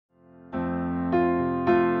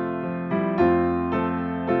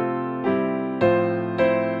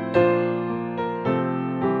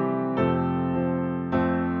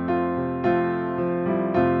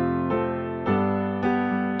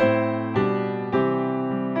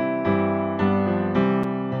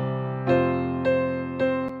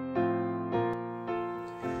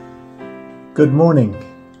Good morning.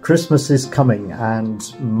 Christmas is coming,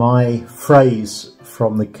 and my phrase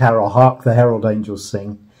from the carol Hark the Herald Angels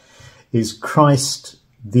Sing is Christ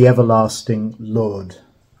the Everlasting Lord.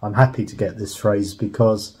 I'm happy to get this phrase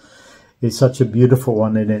because it's such a beautiful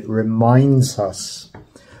one, and it reminds us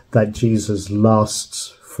that Jesus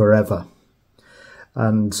lasts forever.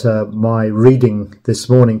 And my reading this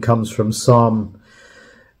morning comes from Psalm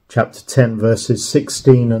chapter 10, verses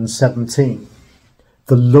 16 and 17.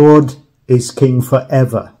 The Lord is King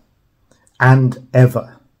forever and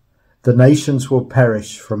ever. The nations will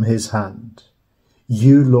perish from his hand.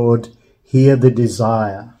 You, Lord, hear the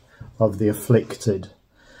desire of the afflicted.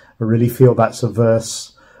 I really feel that's a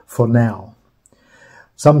verse for now.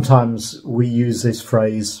 Sometimes we use this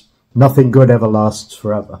phrase, nothing good ever lasts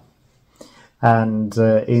forever. And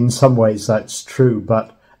in some ways that's true.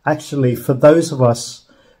 But actually, for those of us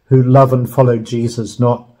who love and follow Jesus,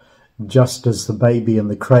 not just as the baby in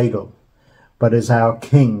the cradle, but as our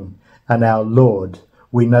King and our Lord,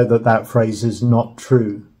 we know that that phrase is not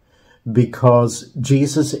true, because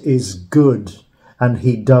Jesus is good and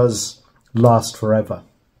he does last forever.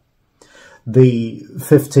 The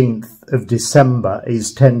 15th of December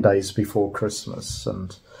is 10 days before Christmas,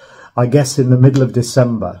 and I guess in the middle of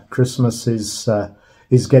December, Christmas is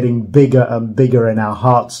getting bigger and bigger in our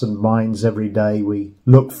hearts and minds every day. We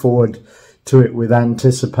look forward to it with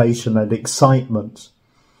anticipation and excitement.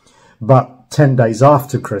 But 10 days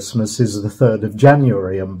after Christmas is the 3rd of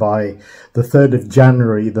January, and by the 3rd of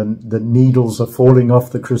January, the needles are falling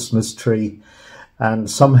off the Christmas tree, and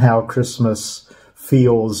somehow Christmas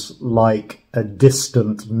feels like a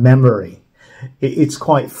distant memory. It's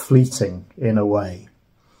quite fleeting in a way.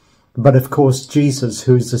 But of course, Jesus,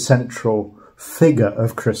 who is the central figure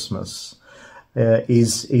of Christmas,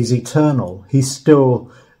 is eternal. He's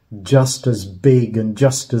still just as big and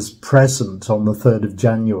just as present on the 3rd of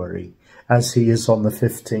January as he is on the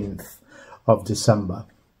 15th of December.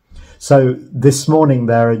 So this morning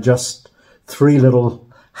there are just 3 little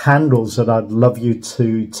handles that I'd love you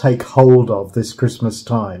to take hold of this Christmas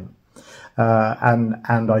time.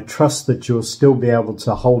 And I trust that you'll still be able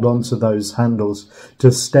to hold on to those handles to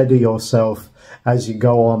steady yourself as you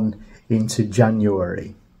go on into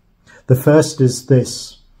January. The first is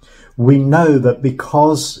this. We know that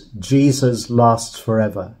because Jesus lasts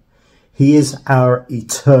forever, he is our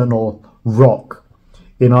eternal rock.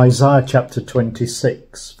 In Isaiah chapter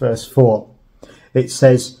 26, verse 4, it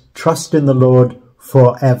says, trust in the Lord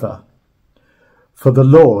forever. For the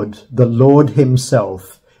Lord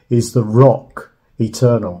himself is the rock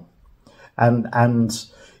eternal. And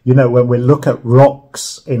you know, when we look at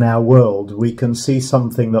rocks in our world, we can see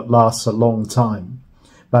something that lasts a long time.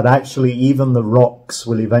 But actually, even the rocks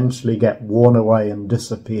will eventually get worn away and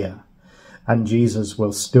disappear. And Jesus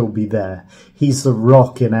will still be there. He's the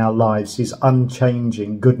rock in our lives. He's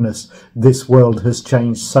unchanging. Goodness, this world has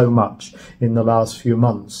changed so much in the last few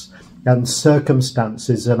months. And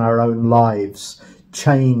circumstances in our own lives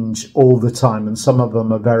change all the time. And some of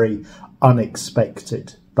them are very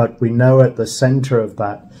unexpected. But we know at the center of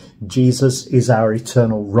that, Jesus is our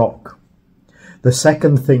eternal rock. The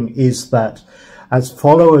second thing is that as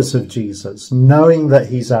followers of Jesus, knowing that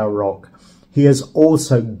he's our rock, he has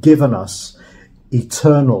also given us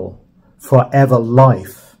eternal, forever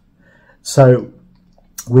life. So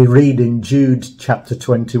we read in Jude chapter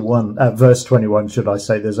 21, verse 21, should I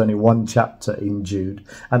say. There's only one chapter in Jude.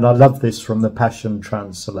 And I love this from the Passion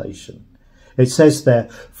Translation. It says there,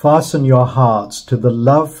 fasten your hearts to the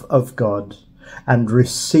love of God and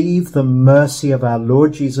receive the mercy of our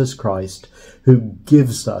Lord Jesus Christ, who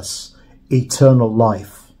gives us eternal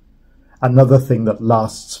life. Another thing that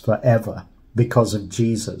lasts forever because of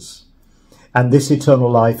Jesus. And this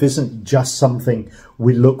eternal life isn't just something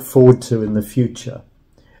we look forward to in the future.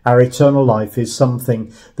 Our eternal life is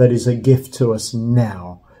something that is a gift to us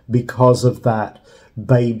now because of that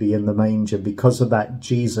baby in the manger, because of that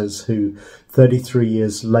Jesus who 33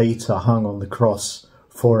 years later hung on the cross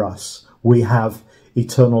for us. We have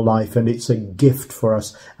eternal life, and it's a gift for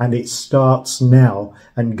us, and it starts now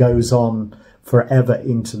and goes on forever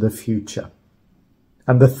into the future.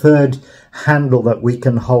 And the third handle that we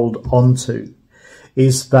can hold on to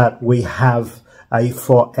is that we have a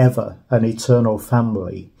forever, an eternal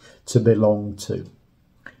family to belong to.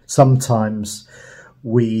 Sometimes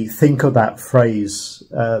we think of that phrase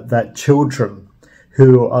that children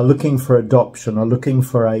who are looking for adoption are looking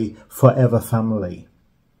for a forever family.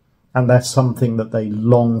 And that's something that they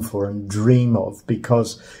long for and dream of,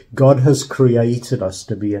 because God has created us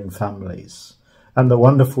to be in families. And the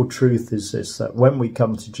wonderful truth is this, that when we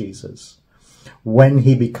come to Jesus, when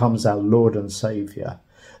he becomes our Lord and Saviour,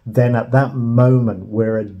 then at that moment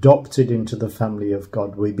we're adopted into the family of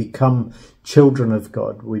God. We become children of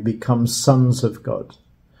God. We become sons of God.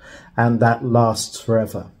 And that lasts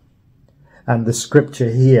forever. And the scripture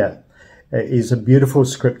here is a beautiful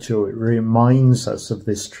scripture. It reminds us of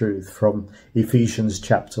this truth from Ephesians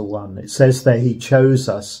chapter 1. It says there, he chose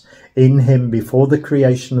us in him before the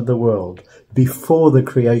creation of the world,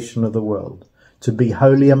 to be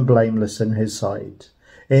holy and blameless in his sight.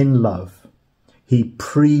 In love, he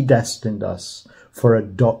predestined us for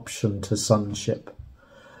adoption to sonship.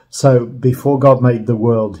 So before God made the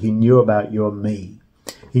world, he knew about you and me.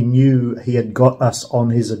 He knew he had got us on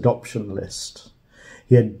his adoption list.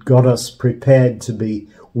 He had got us prepared to be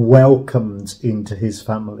welcomed into his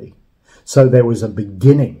family. So there was a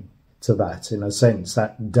beginning to that, in a sense.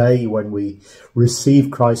 That day when we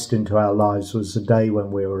received Christ into our lives was the day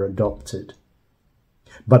when we were adopted.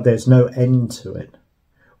 But there's no end to it.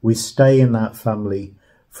 We stay in that family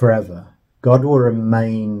forever. God will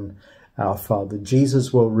remain our Father.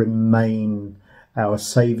 Jesus will remain our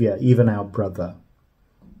Saviour, even our brother.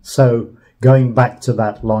 So going back to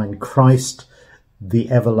that line, Christ,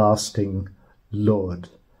 the everlasting Lord.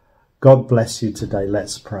 God bless you today.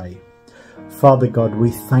 Let's pray. Father God, we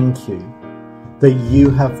thank you that you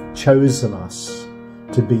have chosen us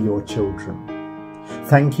to be your children.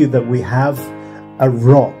 Thank you that we have a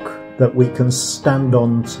rock that we can stand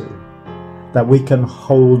on to, that we can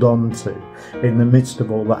hold on to in the midst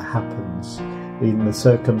of all that happens, in the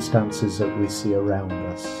circumstances that we see around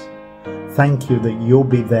us. Thank you that you'll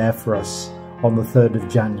be there for us on the 3rd of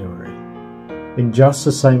January, in just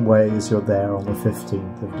the same way as you're there on the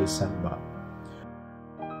 15th of December.